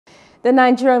The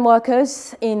Nigerian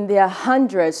workers in their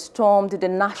hundreds stormed the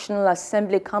National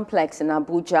Assembly complex in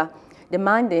Abuja,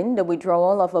 demanding the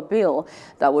withdrawal of a bill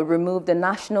that would remove the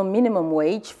national minimum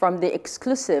wage from the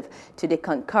exclusive to the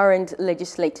concurrent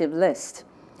legislative list.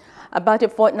 About a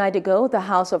fortnight ago, the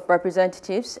House of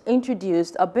Representatives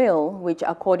introduced a bill which,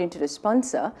 according to the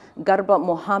sponsor, Garba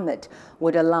Mohammed,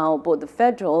 would allow both the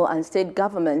federal and state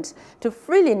governments to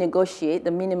freely negotiate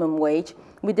the minimum wage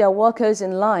with their workers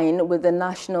in line with the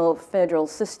national federal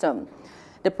system.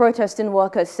 The protesting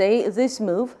workers say this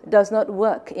move does not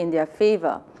work in their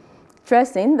favor,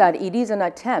 stressing that it is an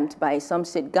attempt by some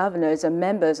state governors and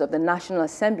members of the National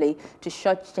Assembly to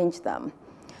shortchange them.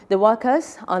 The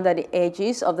workers, under the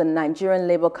aegis of the Nigerian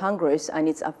Labour Congress and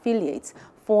its affiliates,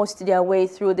 forced their way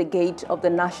through the gate of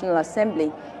the National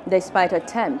Assembly despite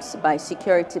attempts by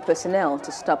security personnel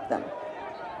to stop them.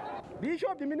 The issue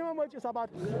of the minimum wage is about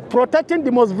protecting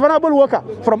the most vulnerable worker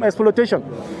from exploitation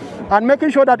and making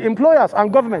sure that employers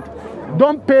and government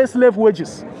don't pay slave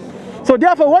wages. So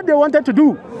therefore, what they wanted to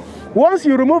do, once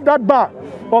you remove that bar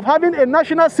of having a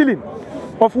national ceiling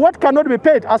of what cannot be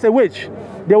paid as a wage,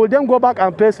 they will then go back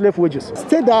and pay slave wages.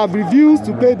 States that have refused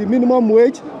to pay the minimum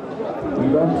wage,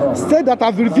 states that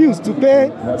have refused to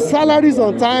pay salaries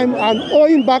on time and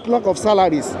owing backlog of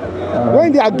salaries,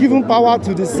 when they are given power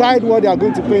to decide what they are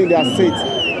going to pay in their states,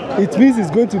 it means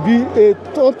it's going to be a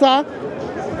total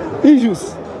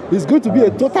issues. It's going to be a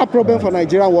total problem for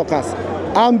Nigerian workers.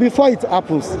 And before it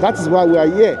happens, that is why we are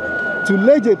here to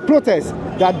lodge a protest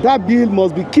that that bill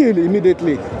must be killed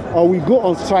immediately or we go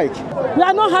on strike. We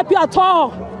are not happy at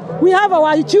all. We have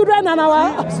our children and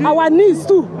our needs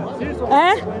too.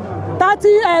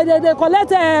 30, they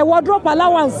collect wardrobe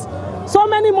allowance. So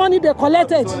many money they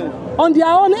collected on their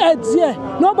own heads here.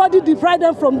 Nobody deprived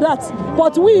them from that.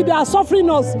 But they are suffering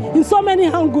us in so many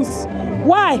angles.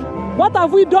 Why? What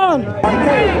have we done?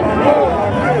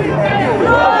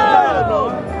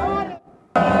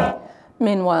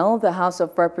 Meanwhile, the House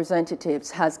of Representatives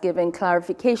has given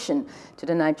clarification to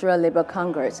the Nigeria Labour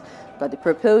Congress that the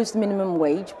proposed minimum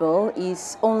wage bill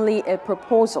is only a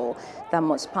proposal that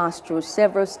must pass through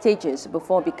several stages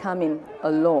before becoming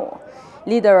a law.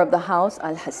 Leader of the House,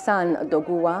 Al-Hassan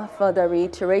Doguwa, further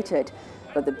reiterated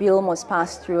that the bill must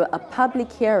pass through a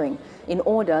public hearing in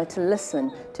order to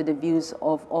listen to the views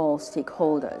of all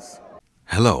stakeholders.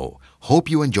 Hello, hope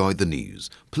you enjoyed the news.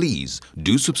 Please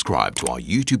do subscribe to our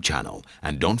YouTube channel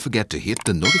and don't forget to hit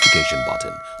the notification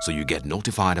button so you get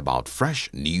notified about fresh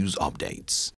news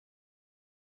updates.